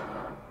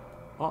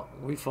 Oh,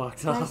 we fucked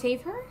Did up. I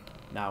save her?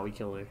 Nah, we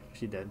killed her.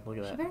 She dead. Look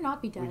at that. She better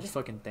not be dead. We just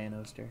fucking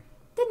Thanos'd her.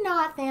 Did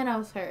not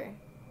Thanos her.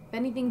 If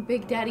anything,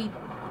 Big Daddy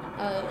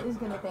is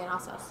gonna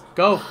Thanos us.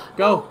 Go,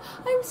 go. Oh,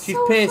 I'm She's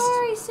so pissed.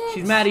 sorry, Six.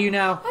 She's mad at you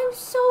now. I'm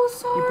so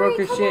sorry. You broke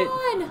her Come shit.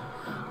 on.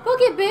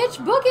 Book it, bitch.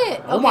 Book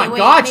it. Oh okay, my wait,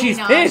 God, maybe she's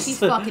not. pissed. She's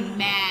fucking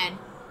mad.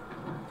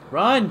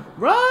 Run,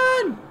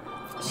 run.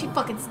 She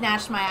fucking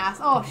snatched my ass.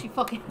 Oh, she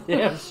fucking.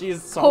 Yeah,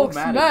 she's so Hulk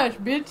mad. smash,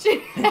 bitch.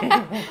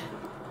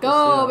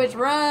 Go, bitch,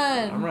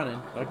 run. I'm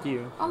running. Fuck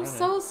you. I'm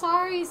so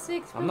sorry,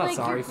 Six. I'm not like,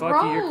 sorry. You're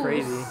Fuck you. You're gross.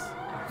 crazy.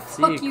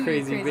 See Fuck you,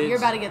 crazy bitch. You're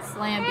about to get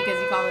slammed because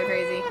you call her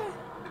crazy.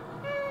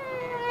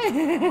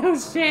 Oh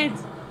shit.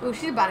 Oh,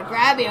 she's about to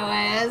grab your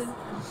ass.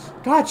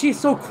 God, she's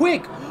so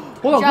quick.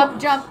 Hold on. Jump,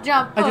 jump,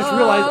 jump. I just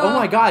realized. Oh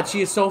my God,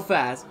 she is so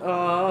fast.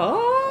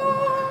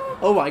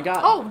 Oh my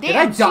God. Oh damn. Did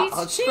I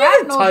she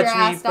didn't touch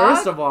me.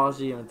 First of all,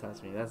 she didn't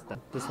touch me. That's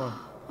done. This one.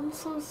 I'm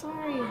so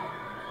sorry.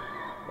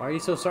 Why are you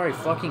so sorry?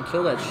 Fucking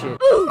kill that shit.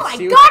 Oh my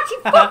God, she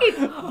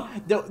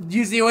fucking. Do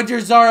you see what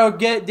your Zoro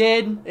did?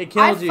 It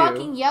killed you. I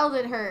fucking yelled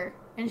at her,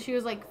 and she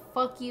was like,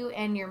 "Fuck you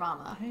and your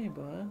mama." Hey,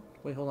 bud.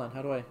 Wait, hold on.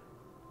 How do I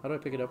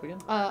pick it up again?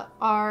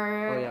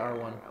 R. Oh yeah,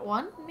 R1.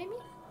 One, maybe,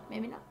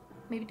 maybe not,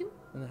 maybe two.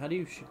 And then how do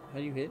you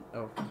hit?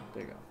 Oh,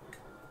 there you go.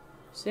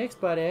 6,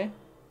 buddy.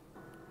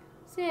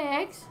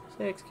 6.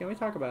 6. Can we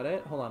talk about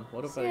it? Hold on.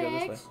 What if I go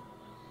this way?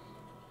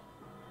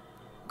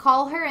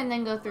 Call her and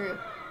then go through.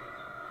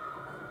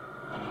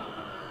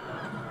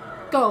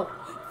 Go.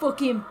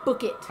 Fucking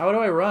book it. How do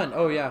I run?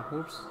 Oh yeah.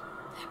 Whoops.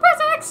 Press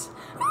X.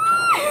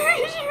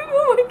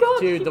 Oh my God.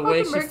 Dude, the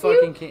way she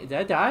fucking came. Did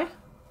I die?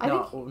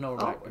 No, we're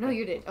back. No,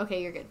 you did.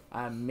 Okay, you're good.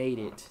 I made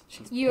it.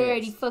 She's You pissed.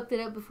 already fucked it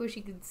up before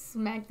she could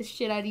smack the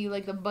shit out of you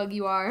like the bug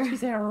you are. She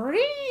said, "Ree."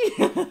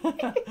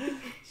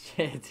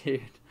 Shit,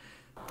 dude.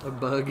 A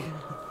bug.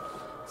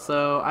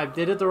 So I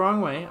did it the wrong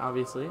way.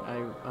 Obviously, What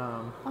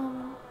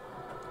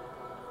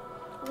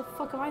the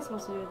fuck am I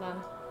supposed to do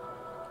then?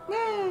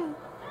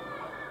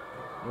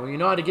 Well, you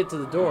know how to get to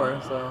the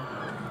door, so.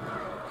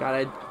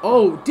 God,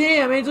 oh,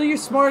 damn, Angel, you're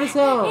smart as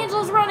hell.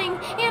 Angel's running.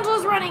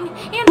 Angel's running.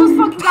 Angel's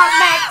fucking got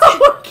smacked. Oh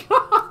my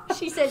God.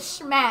 She said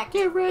smack.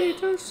 Get ready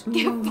to smack.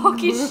 Get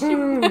fucking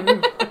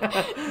smacked.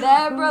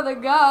 That brother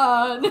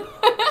gone.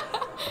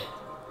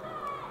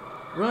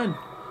 Run.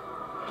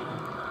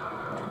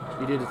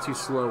 You did it too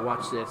slow.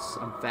 Watch this.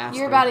 I'm faster.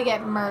 You're about to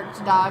get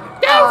murked, dog.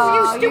 Oh,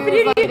 you stupid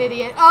idiot. Fucking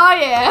idiot. Oh,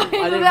 yeah.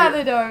 Get out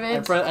the door,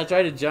 bitch. I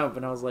tried to jump,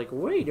 and I was like,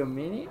 wait a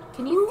minute.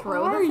 Can you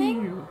throw the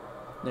thing? You?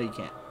 No, you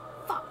can't.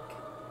 Fuck.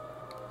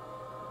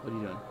 What are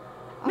you doing?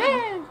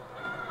 Man.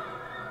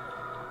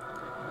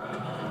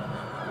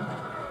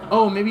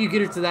 Oh, maybe you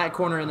get her to that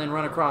corner and then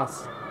run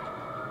across.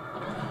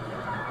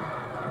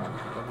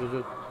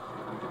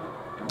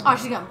 Oh,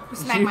 she's gonna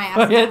smack my ass.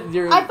 I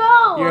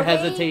fell. Your okay?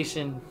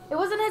 hesitation. It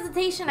wasn't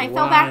hesitation. I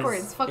fell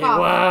backwards. Fuck off.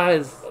 It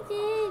was. It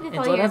did.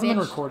 And so it hasn't been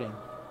recording.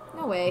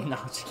 No way. No,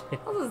 just kidding.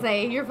 I was gonna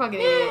say, you're a fucking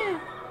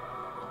idiot.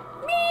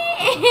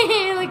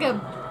 like a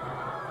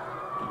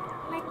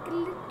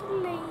little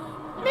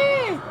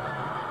lame.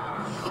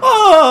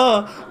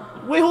 Oh!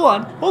 Wait,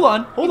 hold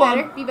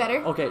on. Be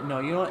better. Okay, no,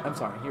 you know what? I'm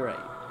sorry. You're right.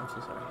 I'm so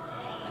sorry.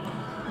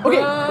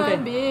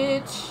 Run,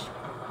 bitch.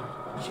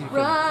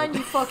 Run,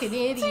 you fucking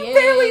idiot. She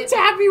barely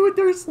tapped me with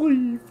her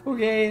sleeve.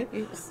 Okay.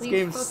 This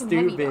game's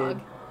stupid. Heavy,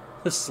 dog.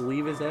 The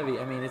sleeve is heavy.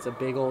 I mean, it's a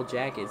big old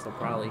jacket, so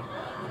probably.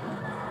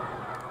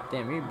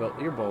 Damn, you're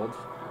bold.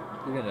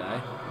 You're gonna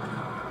die.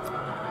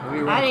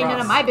 That ain't none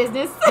of my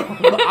business.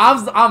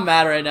 I'm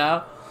mad right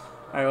now.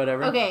 All right,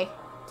 whatever. Okay.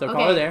 So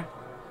call her there.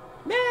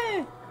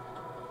 Meh.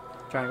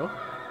 Triangle.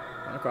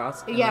 Run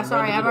across. Yeah,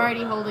 sorry, I'm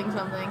already holding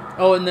something.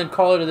 Oh, and then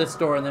call her to this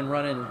door and then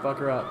run in and fuck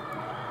her up.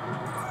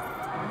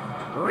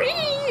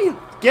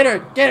 Get her!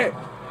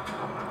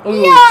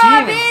 Ooh, yeah, she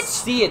didn't even bitch!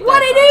 see it.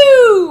 What'd I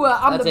do?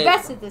 I'm the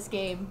best at this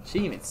game. She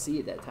didn't even see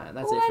it that time.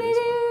 That's What'd it for this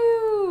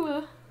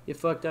I do? You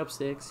fucked up,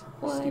 Six.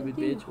 Stupid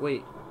bitch.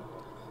 Wait.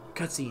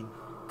 Cutscene.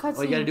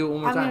 Oh, you gotta do it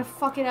one more time. I'm gonna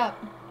fuck it up.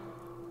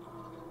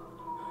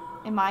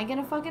 Am I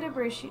gonna fuck it up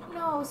or is she?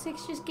 No,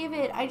 Six, just give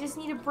it. I just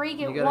need to break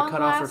it one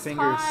last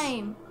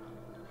time.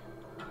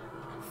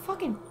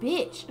 Fucking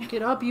bitch.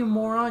 Get up, you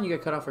moron. You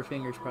got cut off her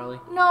fingers, probably.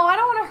 No, I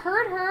don't want to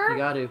hurt her. You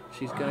got to.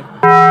 She's gonna...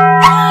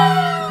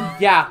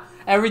 Yeah.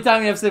 Every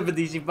time you have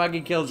sympathy, she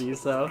fucking kills you,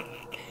 so...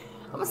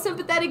 I'm a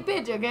sympathetic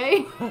bitch,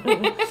 okay? I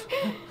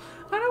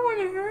don't want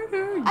to hurt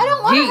her. I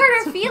don't want to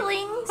hurt her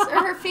feelings or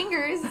her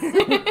fingers.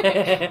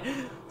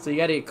 So you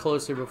gotta get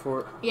closer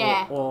before...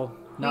 Yeah. Well,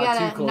 not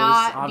too close,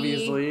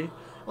 obviously.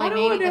 Like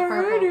maybe the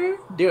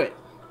purple. Do it.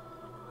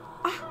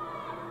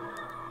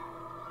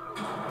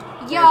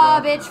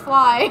 Yeah, bitch,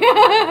 fly.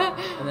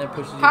 And then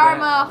pushes you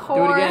Karma, back.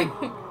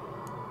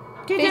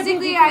 whore. Do it again.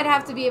 Physically, I'd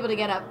have to be able to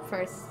get up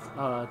first.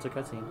 Oh, it's a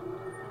cutscene.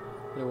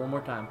 Do it one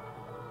more time.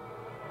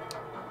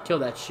 Kill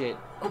that shit.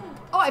 Oh,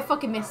 I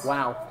fucking missed.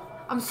 Wow.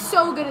 I'm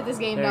so good at this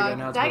game, There you dog.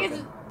 go, now it's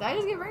Did I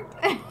just get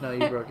burnt? No,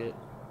 you broke it.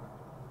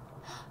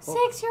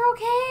 Six, you're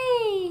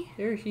okay.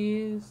 There she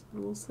is.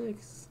 Little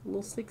six.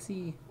 Little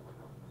sixy.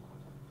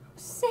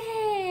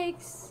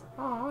 Six.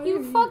 Aw,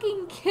 You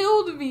fucking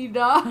killed me,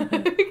 dog.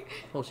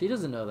 Well, she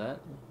doesn't know that.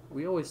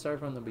 We always start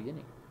from the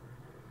beginning.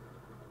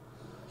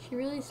 She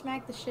really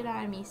smacked the shit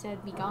out of me,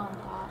 said be gone,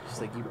 dog.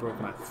 She's like, you broke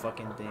my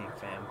fucking thing,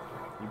 fam.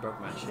 You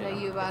broke my shit. So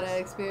you about to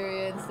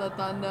experience the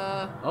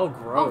thunder. Oh,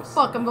 gross.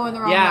 Oh, fuck, I'm going the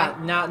wrong way. Yeah,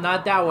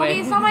 not that way. Okay,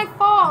 it's not my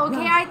fault,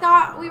 okay? I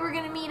thought we were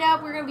gonna meet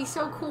up. We are gonna be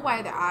so cool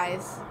by the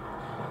eyes.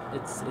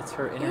 It's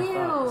her inner Ew.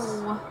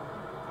 thoughts.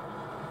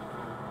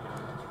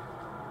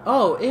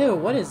 Oh, ew,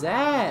 what is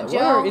that?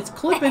 Joe. It's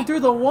clipping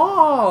through the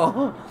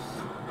wall.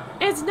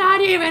 It's not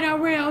even a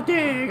real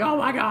thing. Oh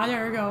my god,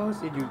 there it goes.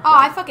 Did you? Oh,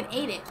 I fucking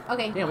ate it.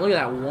 Okay. Damn, look at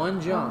that one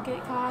jump. Don't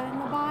get caught in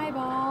the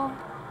Bible.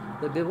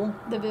 The bibble?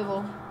 The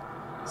bibble.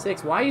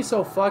 Six, why are you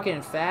so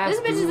fucking fast?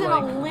 This bitch is dude? an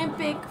Like-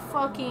 Olympic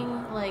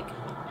fucking, like...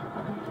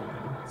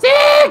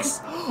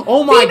 Six!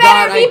 Oh my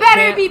god, Be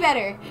better, I be can't-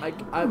 better.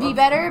 I'm- Be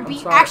better, I'm be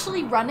sorry.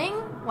 actually running,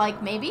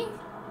 like, maybe.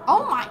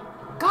 Oh my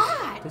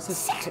god. This is-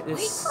 Six, this wait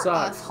for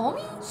sucks. us,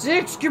 homie.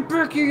 Six, get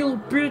back here, you little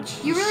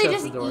bitch. You She really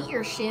shuts just the door. eat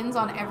your shins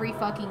on every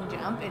fucking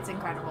jump. It's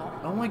incredible.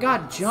 Oh my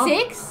god, jump.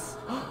 Six?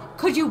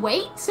 Could you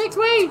wait? Six,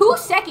 wait. 2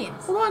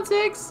 seconds. Hold on,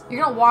 Six.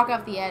 You're gonna walk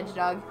off the edge,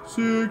 dog.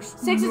 Six.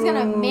 Six is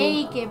gonna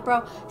make it,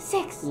 bro.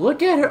 Six.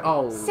 Look at her.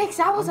 Oh. Six,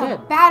 that was I'm a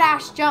dead.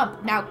 badass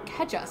jump. Now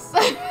catch us.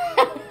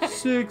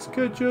 Six,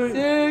 catch us.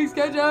 Six,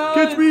 catch us.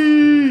 Catch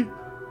me.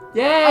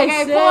 Yay,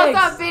 Okay, six. pull us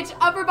up, bitch.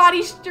 Upper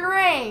body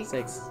strength.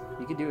 Six.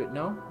 You can do it.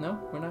 No,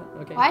 we're not.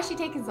 Okay. Why is she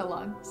taking so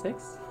long?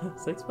 Six?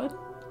 Six, bud?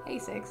 Hey,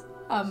 Six.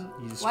 You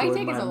Why are you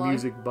taking my so long?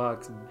 music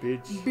box,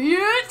 bitch.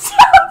 Bitch.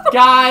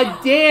 God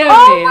damn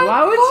Oh it. my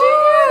Why would God. she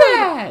do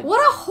that? What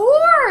a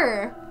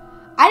whore.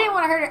 I didn't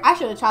want to hurt her. I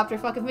should have chopped her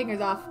fucking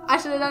fingers off. I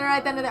should have done it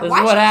right then and there. This Why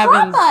is what she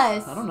happens. drop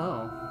us? I don't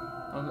know.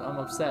 I'm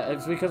upset.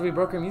 It's because we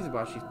broke her music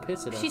box. She's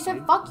pissed at us. She said,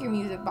 dude. fuck your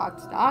music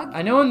box, dog.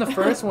 I know in the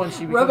first one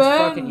she becomes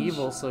Revenge. fucking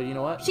evil, so you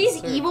know what? She's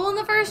It's her. evil in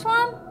the first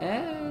one?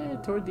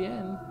 Toward the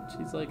end.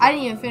 She's like... I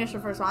didn't even finish the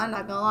first one, I'm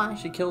not gonna lie.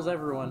 She kills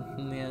everyone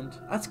in the end.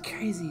 That's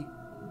crazy.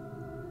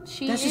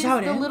 She That's is just how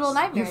it the ends? little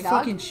nightmare, You're dog.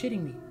 fucking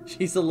shitting me.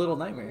 She's a little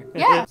nightmare.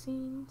 Yeah.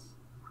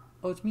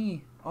 Oh, it's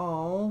me.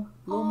 Oh,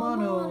 little Oh,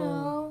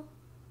 Mono.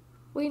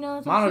 We know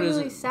it's Mono really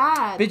doesn't-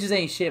 sad. Bitches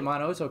ain't shit,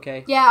 Mono. It's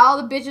okay. Yeah, all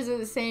the bitches are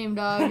the same,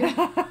 dog.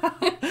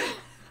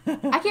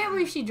 I can't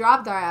believe she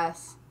dropped our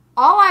ass.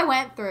 All I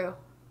went through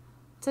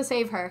to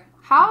save her.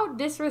 How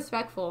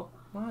disrespectful.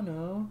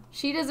 Mono.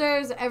 She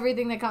deserves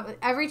everything that comes.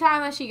 Every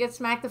time that she gets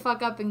smacked the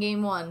fuck up in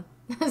game 1.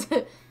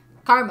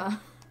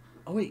 Karma.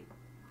 Oh, wait.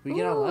 We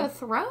get on Ooh, a left?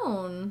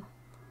 throne.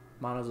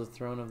 Mono's a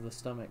throne of the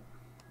stomach.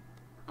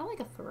 I like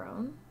a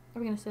throne. Are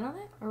we gonna sit on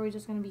it? Or are we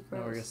just gonna be gross?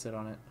 No, we're gonna sit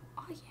on it.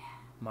 Oh, yeah.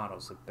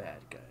 Mono's a bad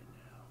guy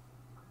now.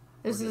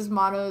 This is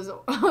Mono's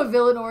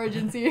villain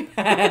origins here.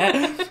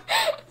 I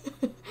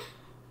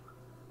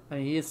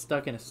mean, he is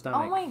stuck in his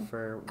stomach Oh my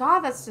for... God,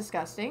 that's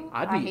disgusting.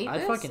 I'd Hate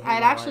fucking this. hate I'd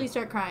my actually life.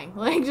 start crying.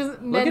 Like, just Look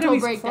at mental him,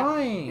 he's breakdown.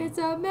 crying. It's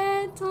a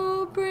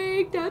mental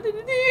breakdown.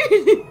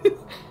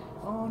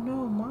 Oh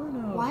no,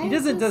 Mono. Why he is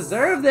doesn't this-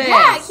 deserve this.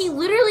 Yeah, he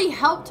literally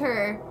helped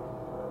her.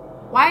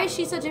 Why is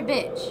she such a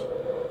bitch?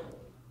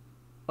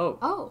 Oh,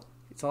 Oh.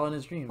 it's all in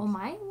his dreams. Oh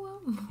my.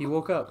 He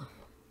woke up.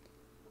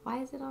 Why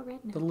is it all red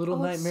now? The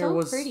little oh, it's nightmare so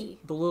was pretty.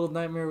 the little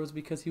nightmare was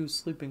because he was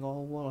sleeping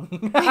all along.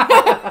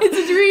 It's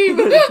a dream.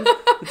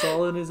 It's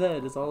all in his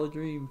head. It's all a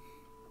dream.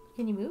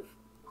 Can you move?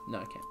 No,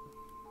 I can't.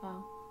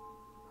 Oh.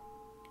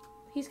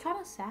 He's kind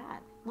of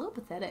sad. A little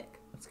pathetic.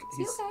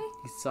 He's okay?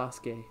 He's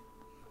Sasuke.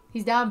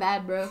 He's down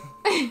bad, bro.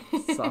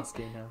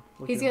 Sasuke now.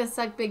 Look He's at him. gonna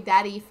suck Big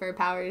Daddy for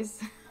powers.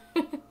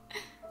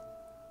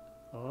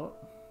 Oh.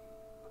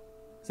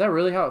 Is that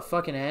really how it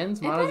fucking ends?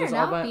 It Mono's better just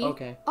all not by... be.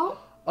 Okay. Oh,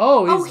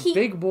 Oh, he's he-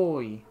 big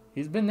boy.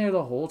 He's been there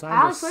the whole time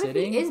Alex, just what if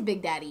sitting. he is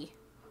Big Daddy?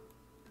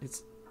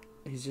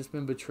 He's just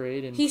been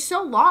betrayed and He's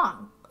so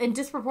long and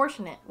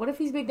disproportionate. What if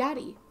he's Big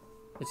Daddy?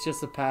 it's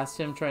just the past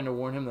him trying to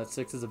warn him that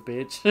Six is a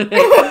bitch.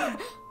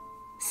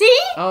 See?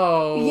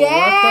 Oh,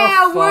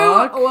 Yeah,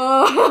 what the fuck?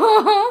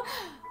 Whoa.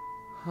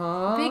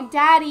 Huh? Big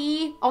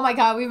Daddy. Oh my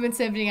God, we've been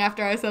simping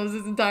after ourselves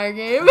this entire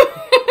game.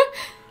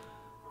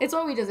 It's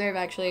what we deserve,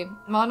 actually.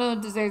 Mono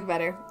deserves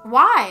better.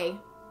 Why?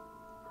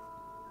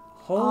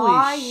 Holy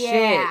Aw, shit.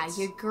 yeah,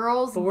 your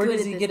girl's But where good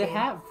does at he this get a game.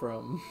 hat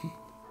from?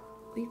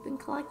 We've been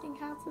collecting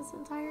hats this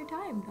entire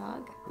time,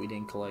 dog. We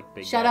didn't collect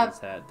Big Shut Daddy's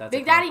up. hat. That's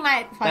Big a Daddy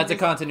might find That's a this.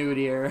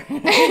 continuity error. You're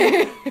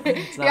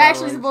It's not how it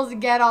actually works. supposed to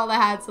get all the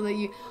hats so that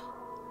you...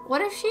 What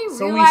if she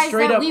So we realized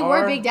straight that up we were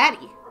are- Big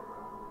Daddy?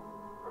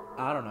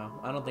 I don't know.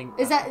 I don't think...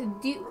 Is that...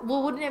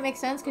 Well, wouldn't it make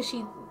sense? Because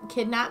she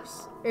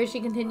kidnaps, or she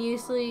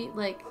continuously,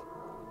 like,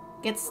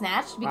 gets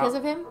snatched because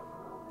of him.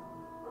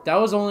 That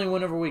was only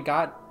whenever we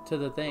got to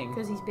the thing.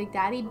 Because he's Big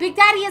Daddy. Big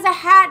Daddy has a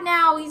hat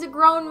now. He's a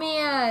grown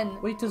man.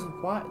 Wait, does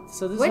what?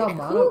 So this is how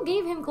Who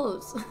gave him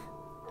clothes?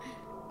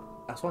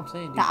 That's what I'm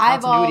saying, dude. The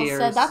eyeball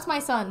said, "That's my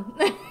son."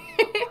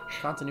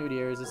 Continuity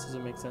errors. This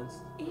doesn't make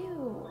sense.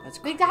 Ew. That's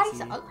Big crazy.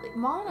 Daddy's ugly.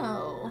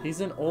 Mono.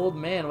 He's an old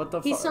man. What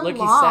the fuck? So Look,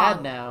 long. he's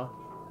sad now.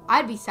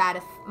 I'd be sad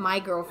if my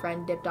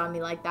girlfriend dipped on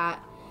me like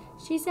that.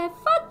 She said,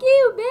 "Fuck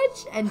you,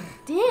 bitch," and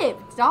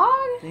dipped, dog.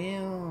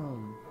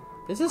 Damn.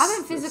 This is. I'm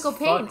in physical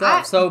pain.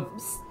 So,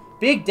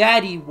 Big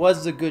Daddy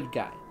was the good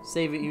guy.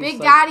 Save it. Big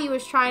Daddy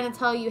was trying to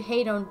tell you,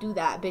 "Hey, don't do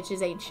that.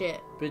 Bitches ain't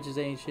shit. Bitches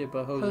ain't shit,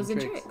 but hoes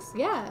and tricks."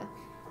 Yeah.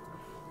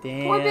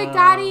 Damn. Poor Big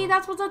Daddy.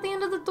 That's what's at the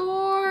end of the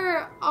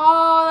door.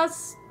 Oh,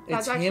 that's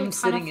It's actually him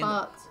sitting kind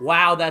of fucked.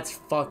 Wow, that's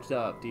fucked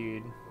up,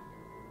 dude.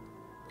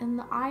 In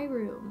the eye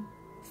room.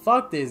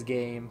 Fuck this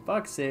game.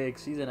 Fuck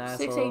Six. She's an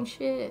asshole. 6 ain't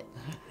shit.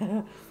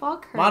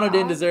 Fuck her. Mono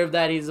didn't dog. deserve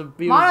that.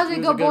 Mono's a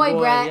good boy,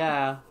 Brett.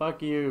 Yeah.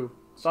 Fuck you.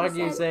 Fuck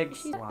you,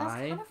 Six. That's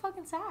Why? kind of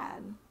fucking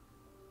sad.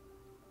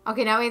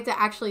 Okay, now we have to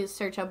actually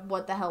search up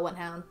what the hell went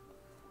down.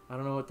 I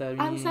don't know what that means.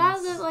 I'm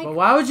sad that, like... But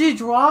why would you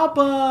drop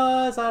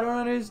us? I don't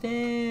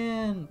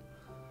understand.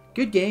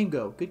 Good game,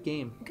 go. Good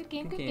game. Good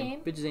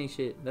game. Bitches ain't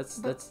shit.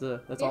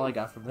 That's all I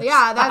got from this.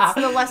 Yeah, that's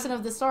the lesson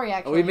of the story,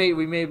 actually.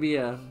 We may be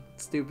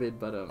stupid,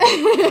 but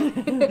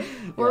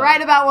we're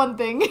right about one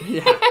thing.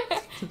 Yeah.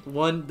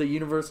 One, the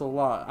universal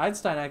law.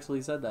 Einstein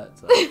actually said that.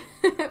 So.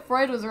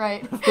 Freud was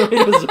right.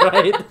 Freud was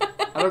right.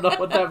 I don't know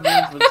what that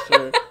means, but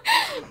sure.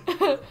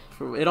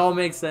 It all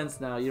makes sense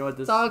now. You know what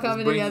this? It's all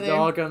coming together. It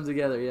all comes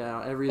together.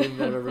 Yeah, everything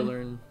that I've ever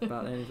learned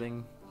about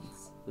anything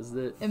is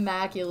it.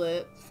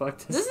 Immaculate. Fuck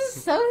this. This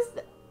is so.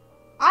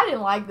 I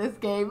didn't like this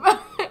game.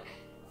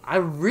 I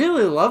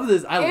really love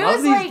this. I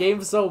love these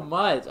games so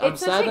much. I'm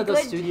sad that the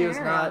studio's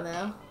not.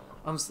 Though.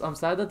 I'm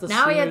sad that the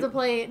now we have to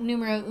play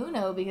numero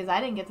uno because I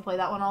didn't get to play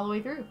that one all the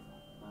way through.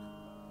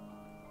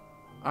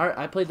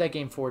 I played that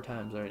game 4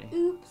 times already.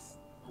 Oops.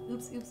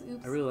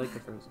 I really like the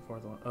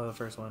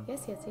first one.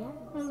 Yes.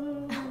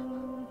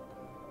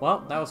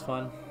 Well, that was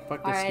fun.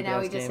 Fuck this. All right,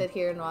 now we just sit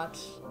here and watch.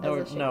 No,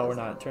 we're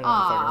not. Turn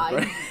on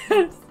the fucking Aw,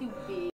 recording. stupid.